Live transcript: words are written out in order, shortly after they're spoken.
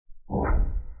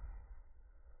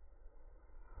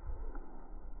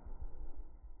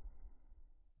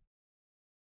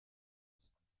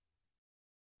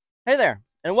Hey there,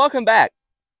 and welcome back.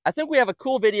 I think we have a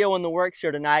cool video in the works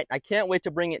here tonight. I can't wait to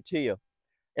bring it to you.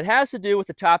 It has to do with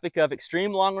the topic of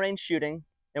extreme long-range shooting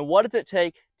and what does it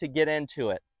take to get into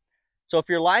it. So if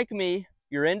you're like me,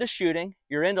 you're into shooting,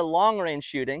 you're into long-range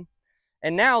shooting,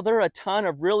 and now there are a ton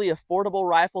of really affordable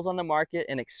rifles on the market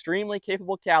in extremely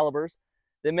capable calibers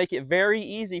that make it very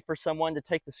easy for someone to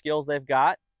take the skills they've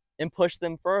got and push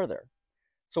them further.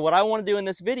 So what I want to do in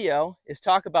this video is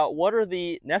talk about what are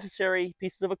the necessary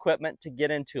pieces of equipment to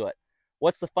get into it.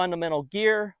 What's the fundamental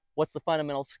gear? What's the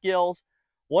fundamental skills?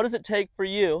 What does it take for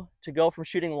you to go from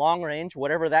shooting long range,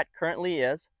 whatever that currently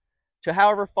is, to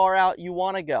however far out you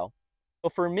want to go? So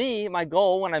for me, my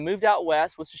goal when I moved out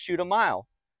west was to shoot a mile.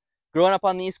 Growing up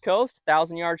on the East Coast,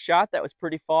 1,000-yard shot, that was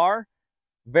pretty far.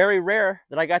 Very rare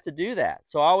that I got to do that.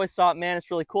 So I always thought, man, it's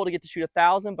really cool to get to shoot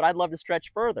 1,000, but I'd love to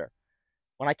stretch further.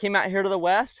 When I came out here to the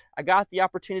West, I got the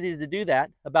opportunity to do that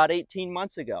about 18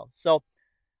 months ago. So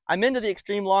I'm into the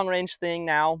extreme long range thing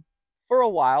now for a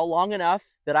while, long enough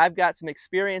that I've got some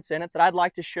experience in it that I'd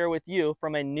like to share with you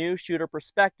from a new shooter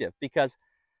perspective, because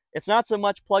it's not so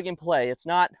much plug and play. It's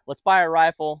not, let's buy a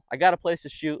rifle, I got a place to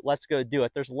shoot, let's go do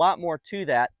it. There's a lot more to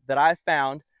that I've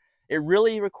found. It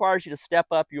really requires you to step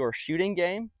up your shooting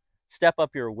game, step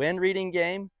up your wind reading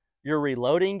game, your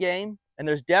reloading game, and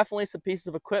there's definitely some pieces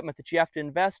of equipment that you have to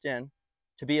invest in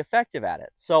to be effective at it.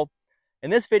 So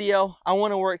in this video, I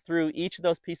want to work through each of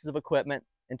those pieces of equipment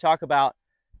and talk about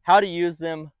how to use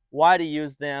them, why to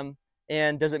use them,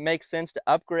 and does it make sense to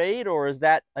upgrade, or is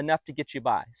that enough to get you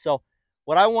by? So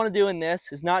what I want to do in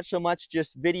this is not so much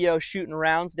just video shooting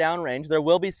rounds downrange. There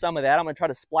will be some of that. I'm going to try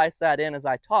to splice that in as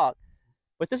I talk.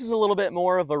 But this is a little bit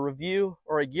more of a review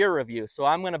or a gear review. So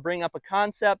I'm going to bring up a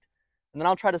concept, and then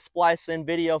I'll try to splice in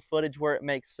video footage where it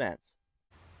makes sense.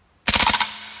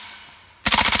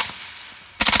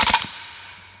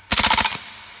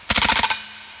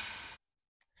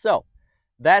 So,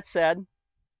 that said,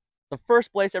 the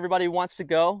first place everybody wants to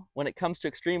go when it comes to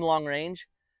extreme long range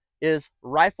is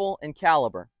rifle and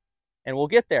caliber. And we'll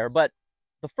get there, but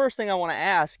the first thing I want to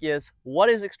ask is, what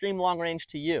is extreme long range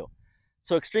to you?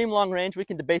 So extreme long range, we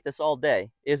can debate this all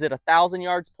day. Is it 1,000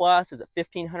 yards plus? Is it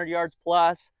 1,500 yards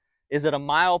plus? Is it a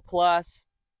mile plus?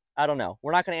 I don't know.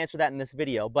 We're not going to answer that in this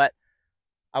video, but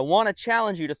I want to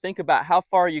challenge you to think about how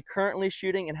far are you currently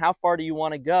shooting and how far do you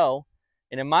want to go.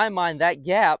 And in my mind, that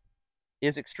gap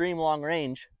is extreme long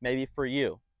range maybe for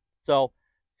you. So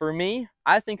for me,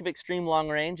 I think of extreme long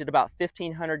range at about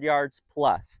 1,500 yards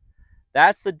plus.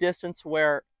 That's the distance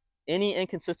where any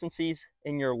inconsistencies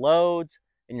in your loads,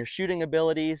 in your shooting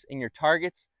abilities, in your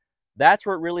targets, that's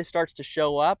where it really starts to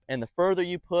show up. And the further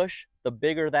you push, the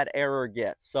bigger that error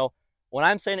gets. So when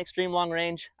I'm saying extreme long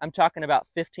range, I'm talking about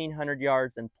 1,500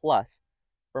 yards and plus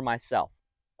for myself.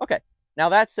 Okay, now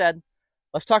that said,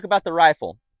 let's talk about the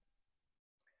rifle.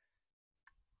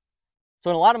 So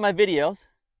in a lot of my videos,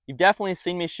 you've definitely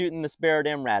seen me shooting this Barrett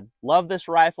MRAD. Love this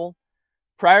rifle.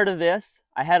 Prior to this,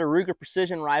 I had a Ruger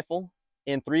Precision rifle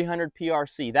in 300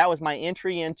 PRC. That was my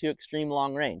entry into extreme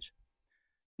long range.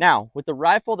 Now, with the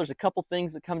rifle, there's a couple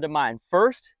things that come to mind.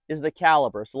 First is the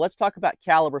caliber. So let's talk about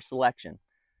caliber selection.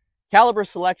 Caliber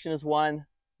selection is one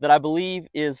that I believe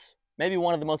is maybe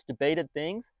one of the most debated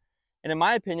things. And in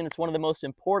my opinion, it's one of the most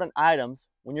important items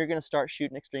when you're going to start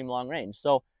shooting extreme long range.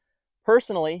 So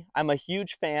personally, I'm a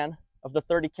huge fan of the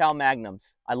 30 cal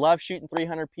Magnums. I love shooting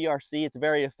 300 PRC. It's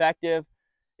very effective.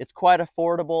 It's quite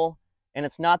affordable, and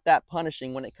it's not that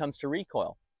punishing when it comes to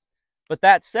recoil. But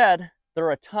that said, there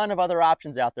are a ton of other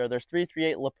options out there. There's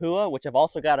 338 Lapua, which have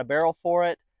also got a barrel for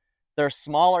it. There's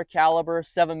smaller caliber,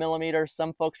 7mm.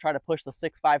 Some folks try to push the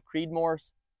 6.5 Creedmoors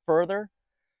further.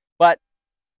 But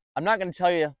I'm not going to tell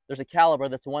you there's a caliber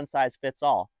that's one size fits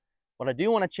all. What I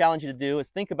do want to challenge you to do is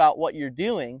think about what you're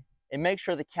doing and make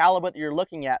sure the caliber that you're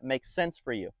looking at makes sense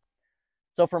for you.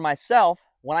 So for myself,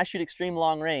 when I shoot extreme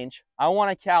long range, I want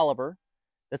a caliber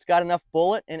that's got enough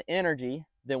bullet and energy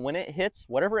that when it hits,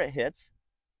 whatever it hits,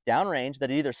 downrange,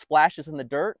 that it either splashes in the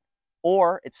dirt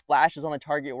or it splashes on the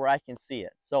target where I can see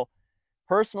it. So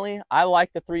personally, I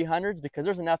like the 300s because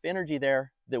there's enough energy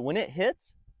there that when it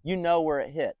hits, you know where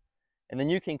it hit, and then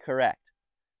you can correct.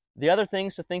 The other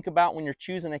things to think about when you're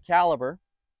choosing a caliber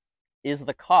is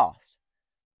the cost.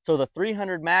 So the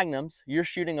 300 Magnums, you're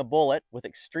shooting a bullet with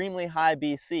extremely high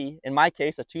BC, in my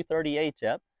case a 230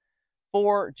 tip,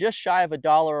 for just shy of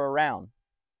 $1 a round.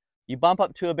 You bump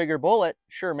up to a bigger bullet,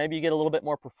 sure, maybe you get a little bit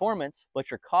more performance, but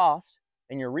your cost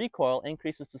and your recoil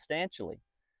increases substantially.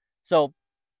 So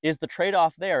is the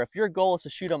trade-off there? If your goal is to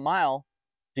shoot a mile,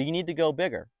 do you need to go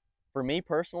bigger? For me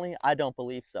personally, I don't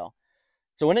believe so.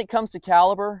 So when it comes to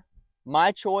caliber,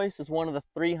 my choice is one of the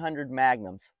 300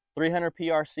 Magnums. 300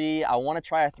 PRC. I want to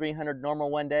try a 300 normal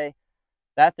one day.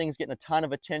 That thing's getting a ton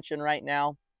of attention right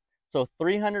now. So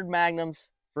 300 Magnums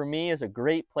for me is a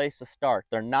great place to start.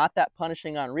 They're not that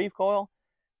punishing on recoil.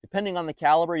 Depending on the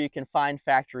caliber, you can find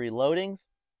factory loadings,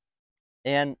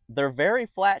 and they're very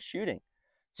flat shooting.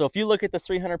 So if you look at this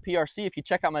 300 PRC, if you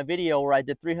check out my video where I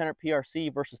did 300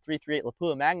 PRC versus 338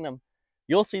 Lapua Magnum,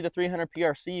 you'll see the 300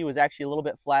 PRC was actually a little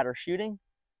bit flatter shooting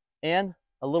and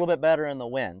a little bit better in the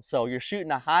wind. So you're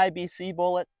shooting a high BC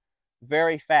bullet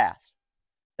very fast.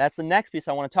 That's the next piece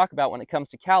I want to talk about when it comes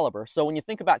to caliber. So when you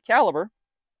think about caliber,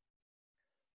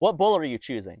 what bullet are you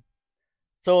choosing?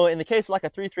 So in the case of like a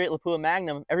 338 Lapua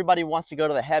Magnum, everybody wants to go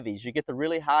to the heavies. You get the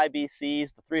really high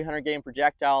BCs, the 300 grain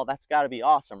projectile. That's got to be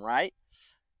awesome, right?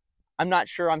 I'm not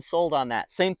sure I'm sold on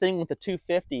that. Same thing with the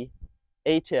 250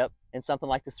 A-tip and something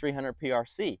like this 300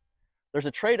 PRC. There's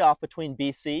a trade-off between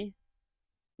BC,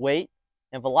 weight,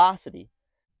 and velocity.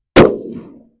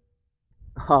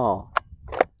 Oh,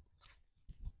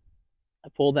 I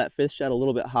pulled that fifth shot a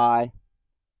little bit high.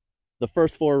 The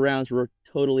first 4 rounds were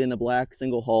totally in the black,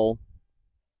 single hole.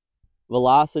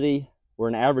 Velocity, we're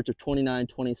an average of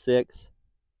 29.26,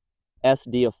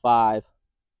 SD of 5,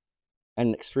 and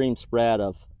an extreme spread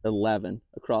of 11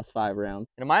 across 5 rounds.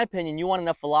 And in my opinion, you want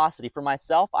enough velocity. For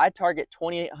myself, I target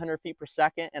 2,800 feet per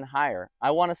second and higher.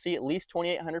 I want to see at least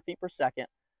 2,800 feet per second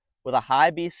with a high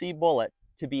BC bullet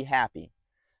to be happy.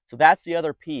 So that's the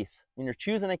other piece. When you're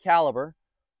choosing a caliber,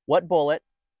 what bullet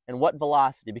and what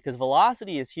velocity, because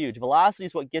velocity is huge. Velocity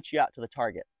is what gets you out to the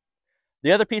target.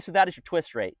 The other piece of that is your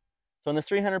twist rate. So in this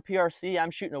 300 PRC, I'm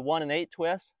shooting a 1 8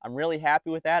 twist. I'm really happy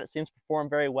with that. It seems to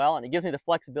perform very well, and it gives me the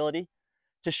flexibility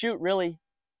to shoot really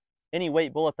any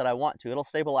weight bullet that I want to. It'll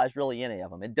stabilize really any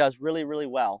of them. It does really, really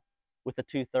well with the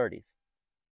 230s.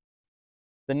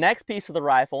 The next piece of the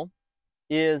rifle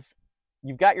is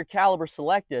you've got your caliber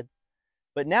selected,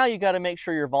 but now you got to make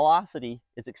sure your velocity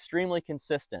is extremely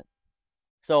consistent.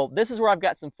 So this is where I've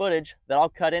got some footage that I'll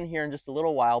cut in here in just a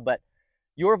little while, but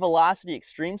your velocity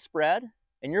extreme spread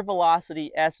and your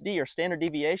velocity SD, or standard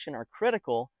deviation, are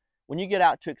critical when you get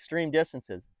out to extreme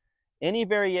distances. Any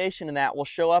variation in that will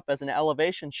show up as an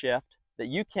elevation shift that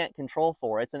you can't control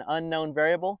for. It's an unknown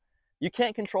variable. You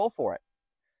can't control for it.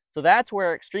 So that's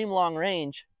where extreme long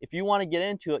range, if you want to get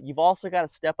into it, you've also got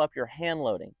to step up your hand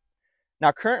loading.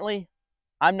 Now currently,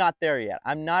 I'm not there yet.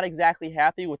 I'm not exactly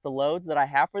happy with the loads that I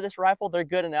have for this rifle. They're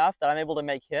good enough that I'm able to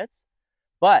make hits,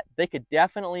 but they could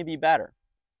definitely be better.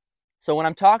 So when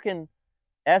I'm talking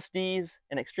SDs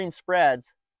and extreme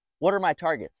spreads, what are my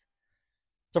targets?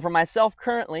 So for myself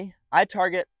currently, I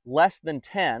target less than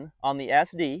 10 on the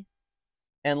SD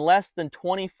and less than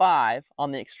 25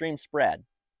 on the extreme spread.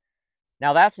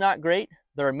 Now that's not great.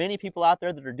 There are many people out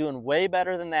there that are doing way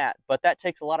better than that, but that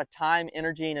takes a lot of time,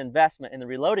 energy, and investment in the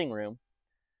reloading room,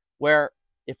 where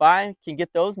if I can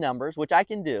get those numbers, which I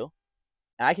can do,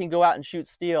 and I can go out and shoot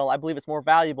steel, I believe it's more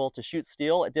valuable to shoot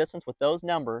steel at distance with those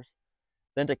numbers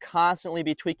than to constantly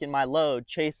be tweaking my load,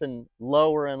 chasing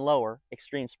lower and lower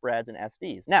extreme spreads and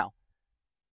SDs. Now,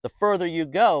 the further you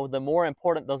go, the more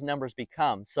important those numbers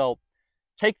become. So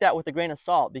take that with a grain of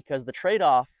salt, because the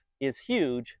trade-off is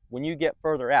huge when you get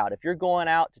further out. If you're going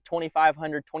out to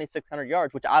 2,500, 2,600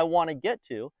 yards, which I want to get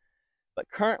to, but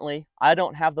currently I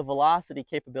don't have the velocity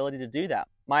capability to do that.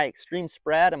 My extreme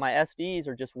spread and my SDs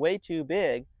are just way too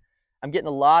big. I'm getting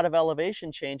a lot of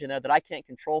elevation change in there that I can't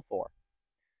control for.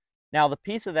 Now, the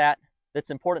piece of that that's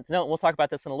important to note, and we'll talk about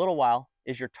this in a little while,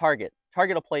 is your target.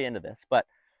 Target will play into this, but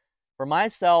for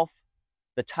myself,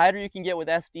 the tighter you can get with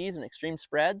SDs and extreme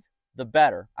spreads, the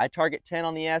better. I target 10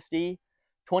 on the SD,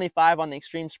 25 on the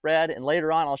extreme spread, and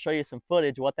later on I'll show you some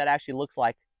footage of what that actually looks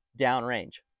like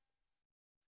downrange.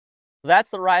 So that's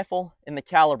the rifle and the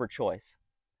caliber choice.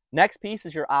 Next piece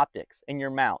is your optics and your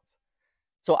mounts.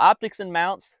 So optics and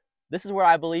mounts, this is where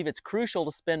I believe it's crucial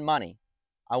to spend money.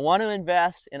 I want to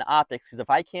invest in optics, because if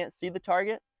I can't see the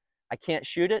target, I can't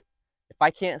shoot it. If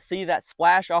I can't see that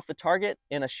splash off the target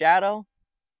in a shadow,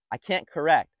 I can't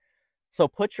correct. So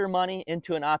put your money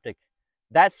into an optic.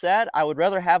 That said, I would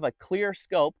rather have a clear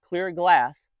scope, clear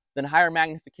glass, than higher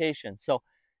magnification. So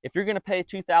if you're going to pay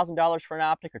 $2,000 for an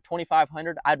optic or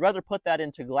 $2,500, I'd rather put that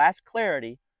into glass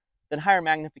clarity than higher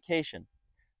magnification.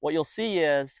 What you'll see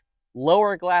is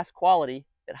lower glass quality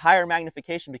at higher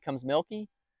magnification becomes milky,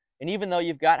 and even though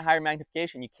you've got higher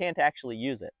magnification, you can't actually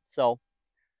use it. So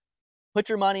put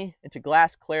your money into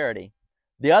glass clarity.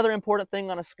 The other important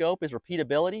thing on a scope is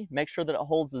repeatability. Make sure that it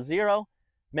holds the 0.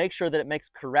 Make sure that it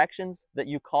makes corrections that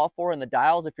you call for in the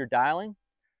dials if you're dialing.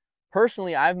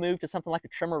 Personally, I've moved to something like a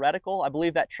trimmer reticle. I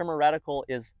believe that trimmer reticle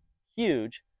is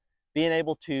huge being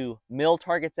able to mill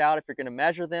targets out if you're going to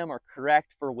measure them, or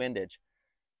correct for windage.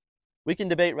 We can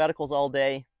debate reticles all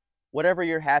day, whatever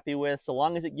you're happy with, so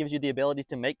long as it gives you the ability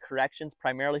to make corrections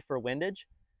primarily for windage.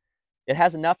 It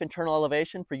has enough internal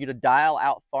elevation for you to dial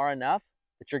out far enough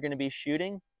that you're going to be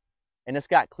shooting, and it's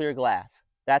got clear glass.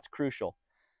 That's crucial.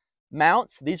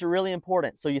 Mounts, these are really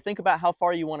important. So you think about how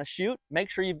far you want to shoot, make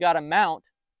sure you've got a mount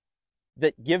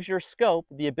that gives your scope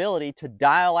the ability to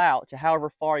dial out to however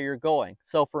far you're going.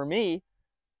 So for me,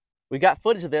 we got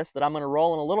footage of this that I'm going to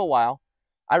roll in a little while.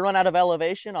 I run out of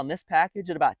elevation on this package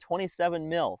at about 27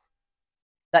 mils.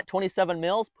 That 27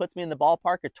 mils puts me in the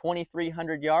ballpark of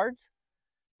 2,300 yards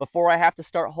before I have to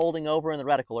start holding over in the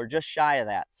reticle, or just shy of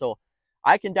that. So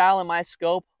I can dial in my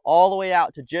scope all the way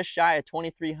out to just shy of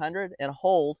 2,300 and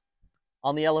hold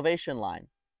on the elevation line.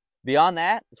 Beyond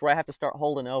that is where I have to start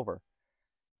holding over.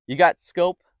 You got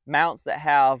scope mounts that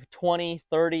have 20,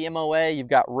 30 MOA. You've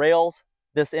got rails.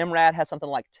 This MRAD has something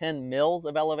like 10 mils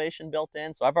of elevation built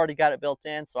in, so I've already got it built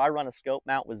in. So I run a scope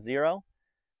mount with 0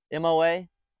 MOA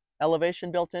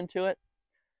elevation built into it.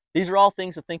 These are all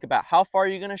things to think about. How far are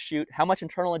you going to shoot? How much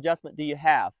internal adjustment do you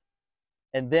have?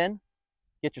 And then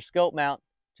get your scope mount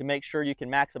to make sure you can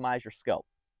maximize your scope.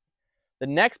 The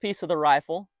next piece of the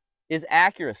rifle is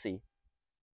accuracy.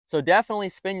 So definitely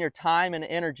spend your time and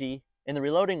energy in the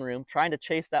reloading room trying to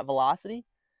chase that velocity,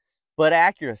 but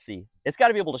accuracy. It's got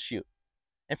to be able to shoot.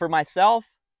 And for myself,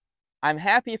 I'm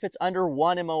happy if it's under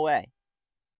 1 MOA.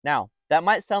 Now, that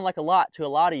might sound like a lot to a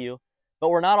lot of you, but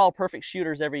we're not all perfect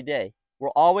shooters every day. We're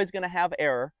always going to have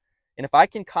error. And if I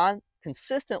can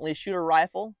consistently shoot a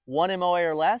rifle 1 MOA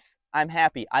or less, I'm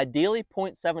happy. Ideally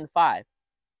 0.75.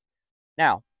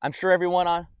 Now, I'm sure everyone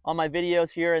on my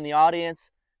videos here in the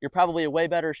audience, you're probably a way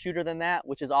better shooter than that,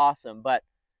 which is awesome. But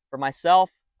for myself,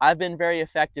 I've been very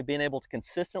effective being able to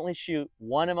consistently shoot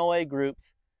 1 MOA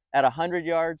groups at 100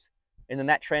 yards, and then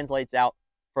that translates out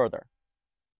further.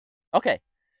 Okay,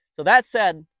 so that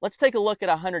said, let's take a look at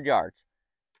 100 yards.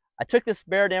 I took this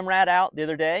Barrett MRAD out the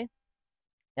other day,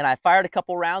 and I fired a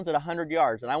couple rounds at 100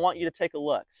 yards, and I want you to take a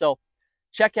look. So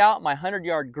check out my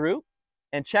 100-yard group,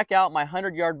 and check out my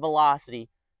 100-yard velocity,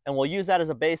 and we'll use that as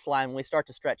a baseline when we start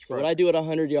to stretch further. So what I do at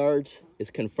 100 yards is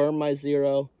confirm my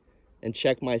 0 and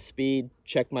check my speed,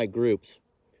 check my groups.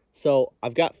 So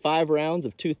I've got 5 rounds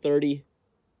of 230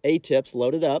 A-tips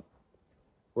loaded up.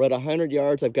 We're at 100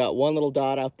 yards. I've got 1 little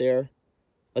dot out there.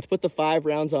 Let's put the 5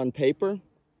 rounds on paper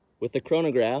with the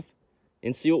chronograph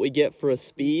and see what we get for a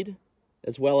speed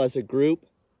as well as a group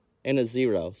and a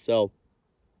 0. So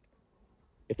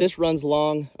if this runs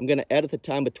long, I'm going to edit the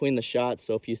time between the shots.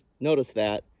 So if you notice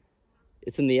that,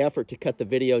 it's in the effort to cut the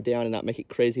video down and not make it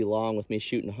crazy long with me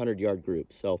shooting 100-yard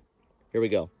groups. So here we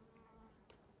go.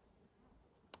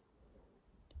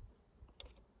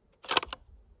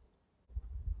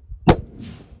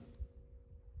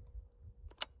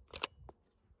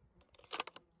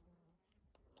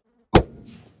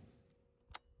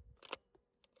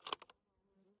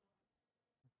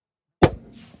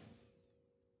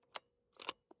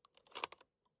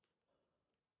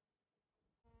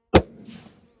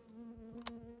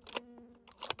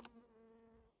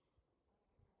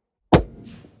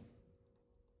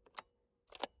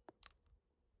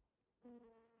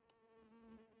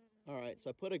 All right, so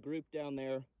I put a group down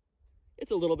there.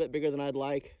 It's a little bit bigger than I'd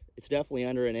like. It's definitely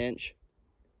under 1 inch.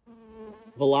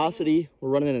 Velocity, we're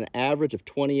running an average of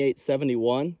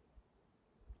 2871.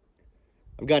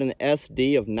 I've got an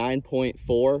SD of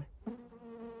 9.4.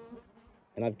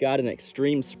 And I've got an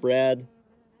extreme spread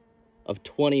of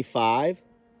 25.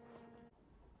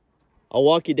 I'll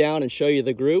walk you down and show you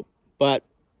the group, but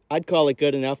I'd call it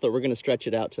good enough that we're going to stretch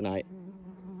it out tonight.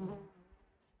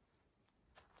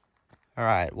 All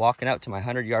right, walking out to my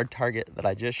 100-yard target that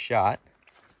I just shot.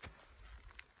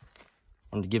 I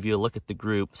wanted to give you a look at the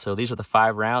group. So these are the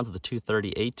 5 rounds of the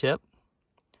 230 A-tip.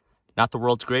 Not the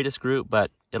world's greatest group,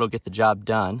 but it'll get the job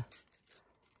done.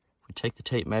 If we take the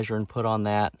tape measure and put on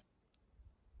that,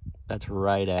 that's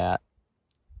right at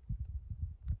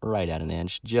 1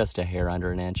 inch, just a hair under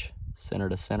 1 inch, center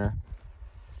to center.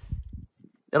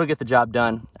 It'll get the job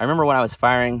done. I remember when I was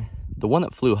firing, the one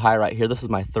that flew high right here, this is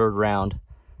my 3rd round.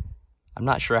 I'm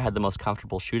not sure I had the most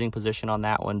comfortable shooting position on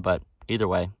that one, but either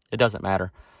way, it doesn't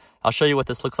matter. I'll show you what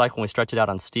this looks like when we stretch it out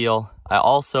on steel. I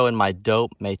also, in my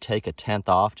dope, may take a 1/10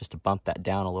 off just to bump that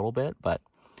down a little bit, but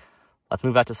let's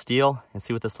move out to steel and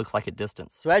see what this looks like at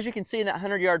distance. So as you can see in that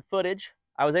 100-yard footage,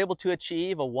 I was able to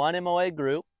achieve a 1 MOA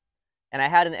group, and I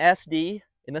had an SD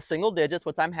in the single digits,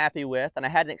 which I'm happy with, and I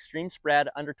had an extreme spread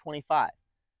under 25,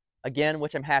 again,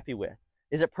 which I'm happy with.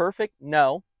 Is it perfect?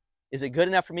 No. Is it good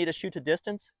enough for me to shoot to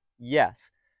distance? Yes.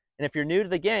 And if you're new to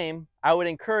the game, I would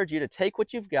encourage you to take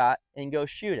what you've got and go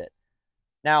shoot it.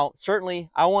 Now, certainly,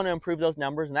 I want to improve those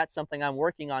numbers, and that's something I'm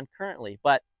working on currently,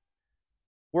 but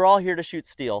we're all here to shoot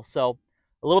steel. So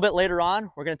a little bit later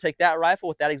on, we're going to take that rifle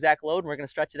with that exact load, and we're going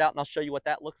to stretch it out, and I'll show you what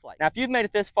that looks like. Now, if you've made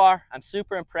it this far, I'm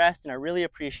super impressed, and I really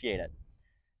appreciate it.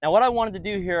 Now, what I wanted to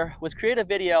do here was create a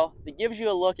video that gives you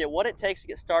a look at what it takes to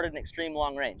get started in extreme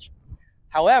long range.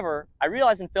 However, I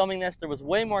realized in filming this, there was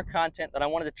way more content that I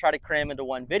wanted to try to cram into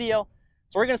one video.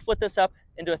 So we're going to split this up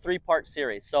into a 3-part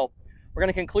series. So we're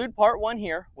going to conclude part 1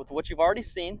 here with what you've already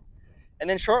seen. And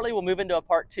then shortly we'll move into a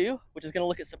part 2, which is going to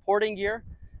look at supporting gear.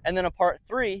 And then a part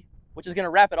 3, which is going to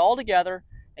wrap it all together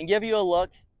and give you a look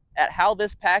at how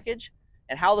this package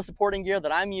and how the supporting gear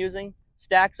that I'm using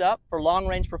stacks up for long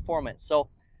range performance. So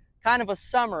kind of a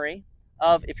summary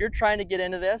of, if you're trying to get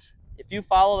into this, if you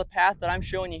follow the path that I'm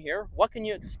showing you here, what can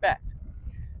you expect?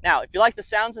 Now, if you like the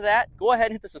sounds of that, go ahead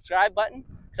and hit the subscribe button,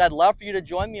 because I'd love for you to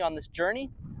join me on this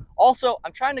journey. Also,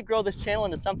 I'm trying to grow this channel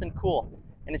into something cool,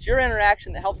 and it's your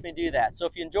interaction that helps me do that. So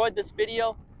if you enjoyed this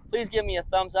video, please give me a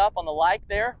thumbs up on the like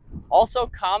there. Also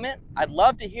comment. I'd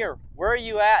love to hear, where are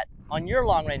you at on your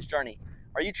long range journey?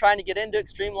 Are you trying to get into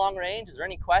extreme long range? Is there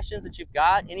any questions that you've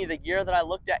got? Any of the gear that I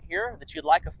looked at here that you'd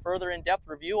like a further in-depth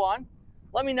review on?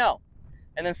 Let me know.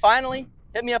 And then finally,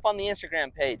 hit me up on the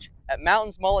Instagram page at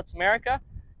Mountains Mullets America.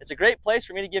 It's a great place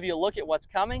for me to give you a look at what's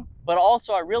coming, but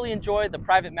also I really enjoyed the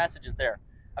private messages there.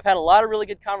 I've had a lot of really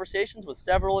good conversations with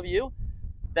several of you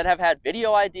that have had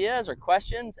video ideas or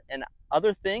questions and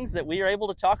other things that we are able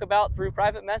to talk about through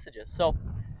private messages. So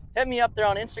hit me up there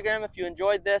on Instagram if you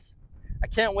enjoyed this. I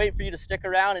can't wait for you to stick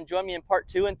around and join me in part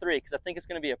 2 and 3, because I think it's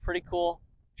going to be a pretty cool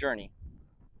journey.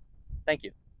 Thank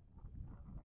you.